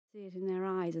See it in their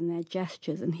eyes and their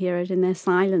gestures and hear it in their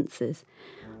silences.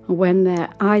 Or when their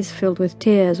eyes filled with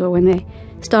tears or when they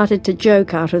started to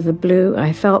joke out of the blue,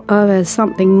 I felt, oh, there's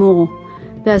something more.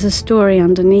 There's a story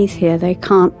underneath here they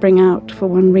can't bring out for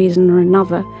one reason or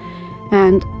another.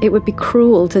 And it would be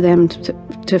cruel to them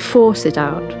to force it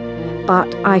out.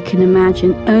 But I can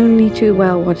imagine only too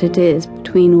well what it is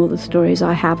between all the stories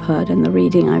I have heard and the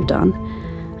reading I've done.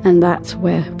 And that's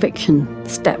where fiction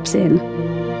steps in.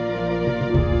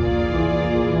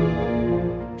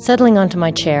 Settling onto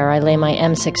my chair, I lay my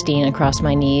M16 across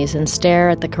my knees and stare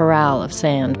at the corral of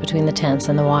sand between the tents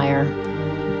and the wire.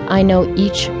 I know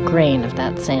each grain of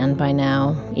that sand by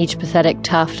now, each pathetic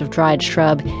tuft of dried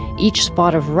shrub, each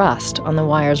spot of rust on the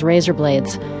wire's razor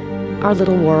blades. Our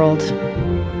little world.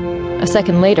 A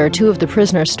second later, two of the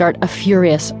prisoners start a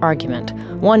furious argument.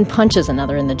 One punches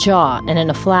another in the jaw, and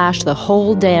in a flash, the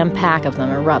whole damn pack of them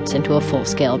erupts into a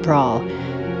full-scale brawl.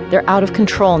 They're out of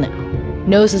control now.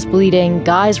 Noses bleeding,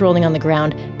 guys rolling on the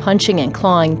ground, punching and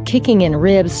clawing, kicking in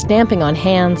ribs, stamping on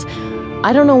hands.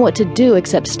 I don't know what to do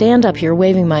except stand up here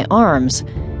waving my arms.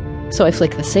 So I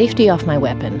flick the safety off my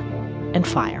weapon and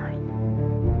fire.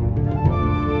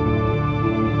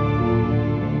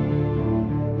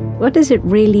 What does it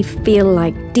really feel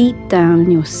like deep down in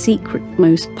your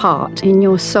secretmost part, in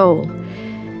your soul?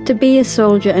 To be a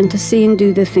soldier and to see and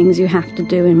do the things you have to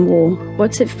do in war.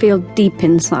 What's it feel deep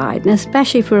inside? And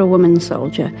especially for a woman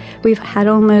soldier. We've had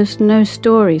almost no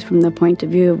stories from the point of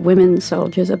view of women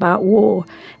soldiers about war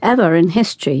ever in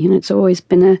history. And it's always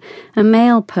been a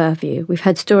male purview. We've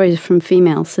had stories from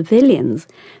female civilians,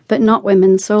 but not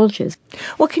women soldiers.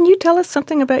 Well, can you tell us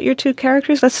something about your two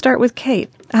characters? Let's start with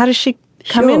Kate. How does she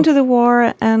come into the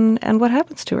war and what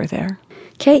happens to her there?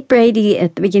 Kate Brady,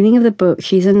 at the beginning of the book,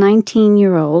 she's a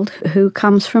 19-year-old who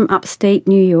comes from upstate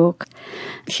New York.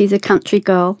 She's a country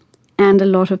girl, and a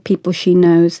lot of people she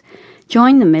knows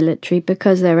join the military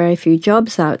because there are very few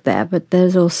jobs out there, but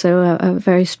there's also a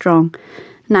very strong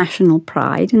national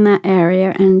pride in that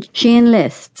area, and she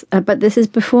enlists. But this is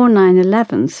before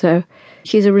 9/11, so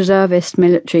she's a reservist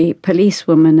military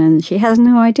policewoman, and she has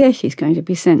no idea she's going to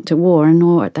be sent to war,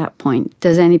 nor at that point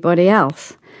does anybody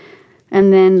else.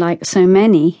 And then, like so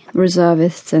many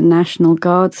reservists and National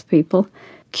Guards people,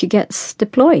 she gets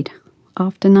deployed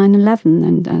after 9/11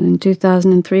 and in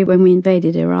 2003 when we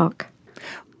invaded Iraq.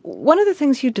 One of the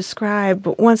things you describe,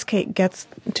 once Kate gets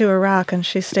to Iraq and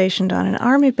she's stationed on an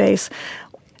army base,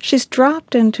 she's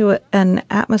dropped into an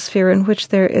atmosphere in which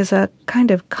there is a kind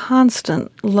of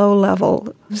constant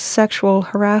low-level sexual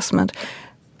harassment.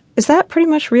 Is that pretty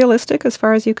much realistic as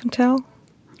far as you can tell?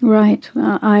 Right.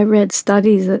 I read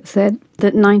studies that said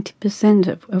that 90%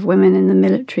 of women in the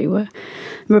military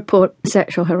report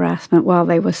sexual harassment while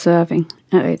they were serving.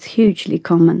 It's hugely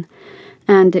common.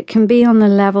 And it can be on the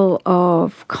level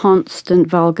of constant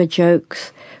vulgar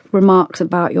jokes, remarks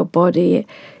about your body,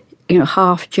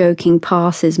 half-joking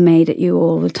passes made at you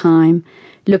all the time,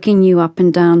 looking you up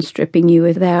and down, stripping you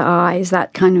with their eyes,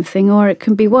 that kind of thing. Or it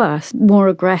can be worse, more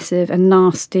aggressive and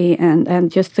nasty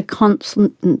and just the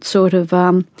constant sort of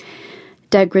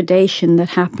degradation that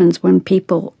happens when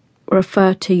people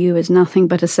refer to you as nothing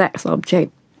but a sex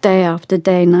object, day after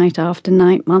day, night after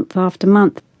night, month after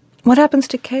month. What happens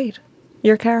to Kate,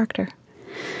 your character?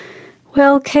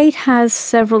 Well, Kate has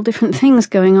several different things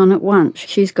going on at once.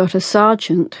 She's got a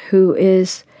sergeant who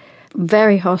is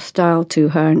very hostile to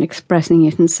her and expressing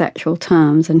it in sexual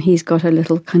terms, and he's got a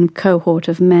little kind of cohort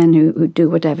of men who do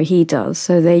whatever he does,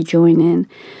 so they join in.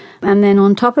 And then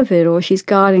on top of it all, she's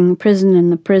guarding the prison, and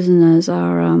the prisoners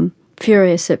are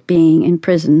furious at being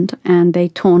imprisoned, and they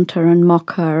taunt her and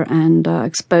mock her and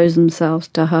expose themselves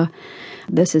to her.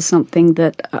 This is something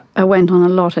that went on a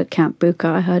lot at Camp Bucca.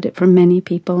 I heard it from many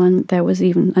people, and there was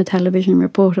even a television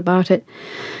report about it.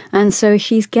 And so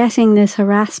she's getting this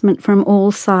harassment from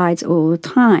all sides all the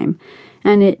time,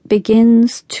 and it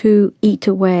begins to eat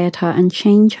away at her and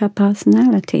change her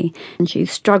personality. And she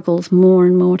struggles more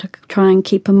and more to try and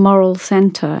keep a moral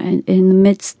center in the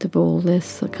midst of all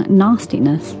this kind of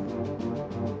nastiness.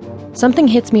 Something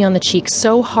hits me on the cheek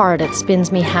so hard it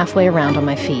spins me halfway around on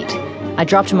my feet. I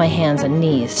drop to my hands and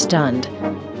knees, stunned.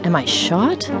 Am I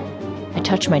shot? I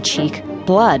touch my cheek.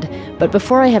 Blood. But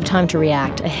before I have time to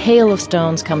react, a hail of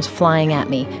stones comes flying at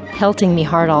me, pelting me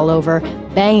hard all over,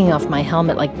 banging off my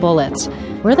helmet like bullets.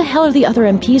 Where the hell are the other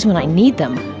MPs when I need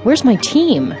them? Where's my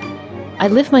team? I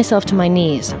lift myself to my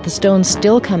knees, the stones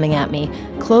still coming at me,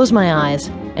 close my eyes,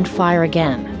 and fire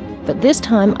again. But this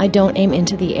time I don't aim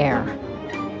into the air.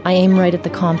 I aim right at the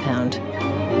compound.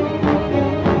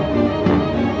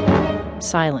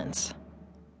 Silence.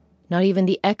 Not even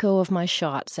the echo of my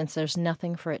shot, since there's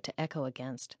nothing for it to echo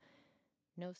against.